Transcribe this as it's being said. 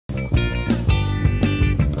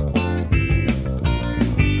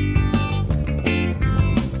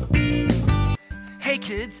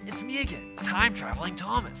time-traveling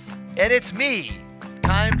Thomas. And it's me,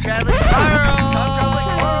 time-traveling Carl.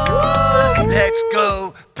 Let's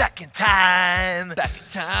go back in time. Back in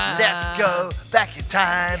time. Let's go back in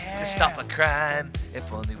time to stop a crime.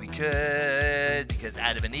 If only we could, because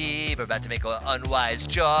Adam and Eve are about to make an unwise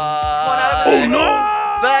choice. Oh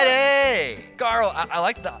no! But hey, Carl, I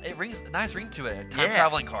like that. It rings a nice ring to it.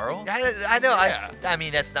 Time-traveling Carl. I know. Yeah. I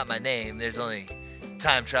mean, that's not my name. There's only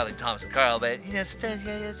time-traveling Thomas and Carl, but you know, sometimes you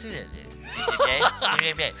gotta do it.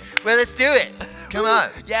 Okay? Well, let's do it. Come on.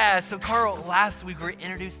 Yeah, so Carl, last week we were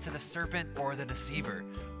introduced to the serpent or the deceiver.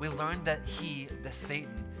 We learned that he, the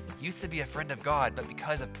Satan, used to be a friend of God, but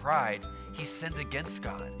because of pride, he sinned against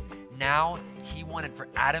God. Now, he wanted for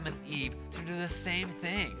Adam and Eve to do the same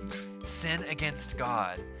thing, sin against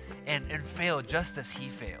God, and fail just as he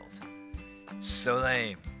failed. So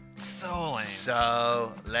lame. So lame.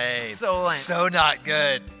 So lame. So lame. So not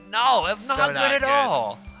good. No, that's not good at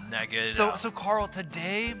all. Not good at all. So Carl,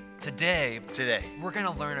 today, we're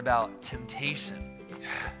gonna learn about temptation.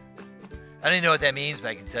 I don't even know what that means, but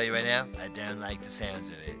I can tell you right now, I don't like the sounds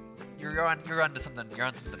of it. You're on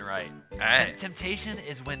something right. All right. Temptation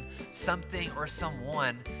is when something or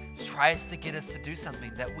someone tries to get us to do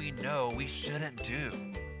something that we know we shouldn't do.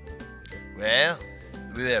 Well,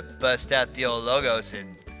 we better bust out the old logos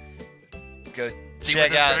and go See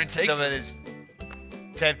check where this out some of this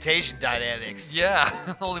temptation dynamics. Yeah,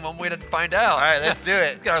 only one way to find out. All right, let's do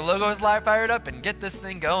it. Get our logos live fired up and get this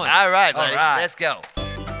thing going. All right, buddy. All right. Let's go.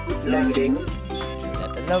 Loading.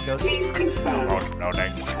 Got the logos. Please confirm.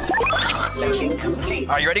 Loading. Loading complete.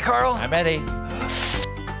 Are you ready, Carl? I'm ready.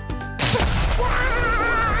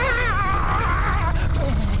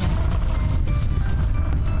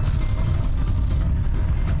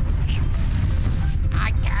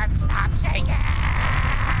 I can't stop shaking.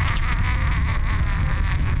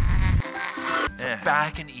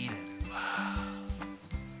 Back in Eden.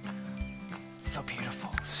 So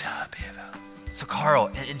beautiful. So beautiful. So Carl,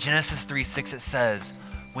 in Genesis 3:6 it says,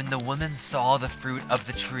 when the woman saw the fruit of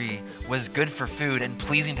the tree was good for food and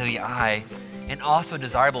pleasing to the eye, and also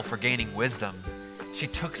desirable for gaining wisdom, she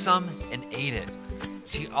took some and ate it.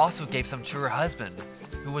 She also gave some to her husband,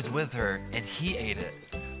 who was with her, and he ate it.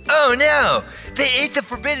 Oh no! They ate the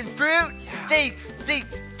forbidden fruit? Yeah.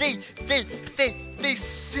 They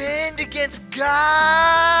sinned against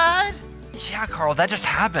God? Yeah, Carl, that just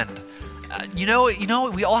happened. You know,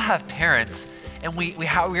 we all have parents, and we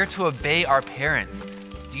are to obey our parents.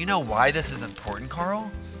 Do you know why this is important, Carl?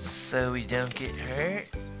 So we don't get hurt?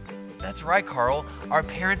 That's right, Carl. Our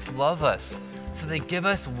parents love us, so they give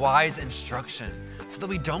us wise instruction so that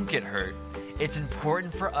we don't get hurt. It's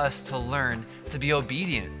important for us to learn to be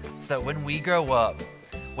obedient so that when we grow up,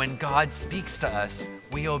 when God speaks to us,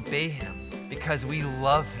 we obey him because we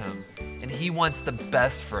love him and he wants the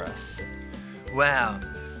best for us. Wow.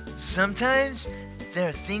 Sometimes there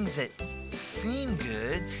are things that seem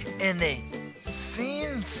good and they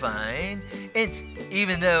seem fine, and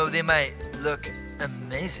even though they might look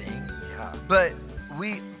amazing, but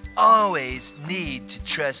we always need to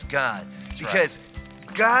trust God because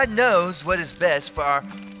God knows what is best for our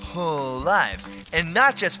whole lives, and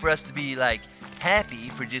not just for us to be like happy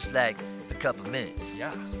for just like a couple minutes.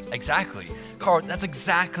 Yeah, exactly. Carl, that's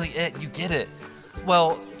exactly it. You get it.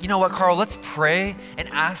 Well, you know what, Carl? Let's pray and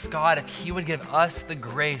ask God if he would give us the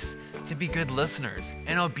grace to be good listeners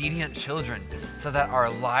and obedient children so that our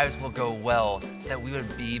lives will go well, so that we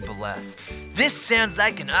would be blessed. This sounds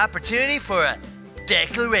like an opportunity for a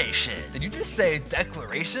declaration. Did you just say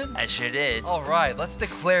declaration? I sure did. All right, let's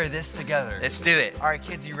declare this together. Let's do it. All right,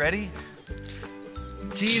 kids, you ready?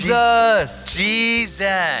 Jesus!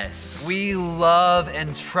 Jesus! We love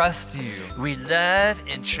and trust you. We love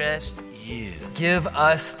and trust you. Give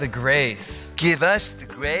us the grace. Give us the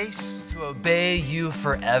grace to obey you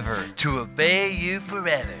forever. To obey you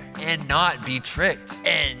forever. And not be tricked.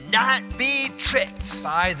 And not be tricked.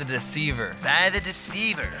 By the deceiver. By the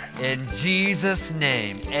deceiver. In Jesus'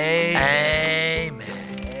 name, amen.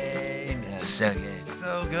 Amen. Amen. So good.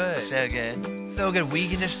 So good. So good. So good. We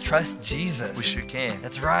can just trust Jesus. We sure can.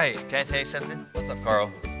 That's right. Can I tell you something? What's up,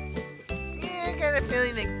 Carl? Yeah, I got a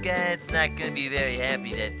feeling that God's not going to be very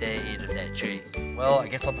happy that they ate of that tree. Well, I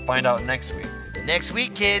guess we'll have to find out next week. Next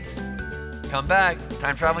week, kids. Come back.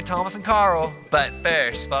 Time traveling Thomas and Carl. But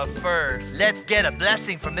first, let's get a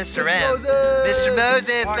blessing from Mr. M. Mr.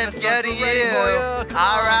 Moses, All right, let's Mr. go Moses, to we're ready you. for you. Come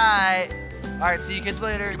All on. right. All right, see you kids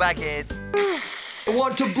later. Goodbye, kids. I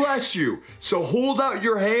want to bless you, so hold out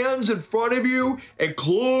your hands in front of you and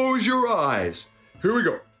close your eyes. Here we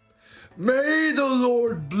go. May the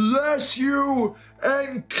Lord bless you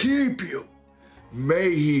and keep you.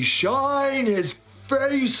 May he shine his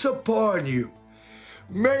face upon you.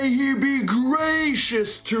 May he be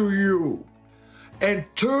gracious to you and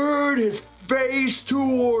turn his face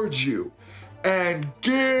towards you and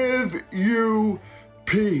give you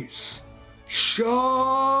peace. Shalom.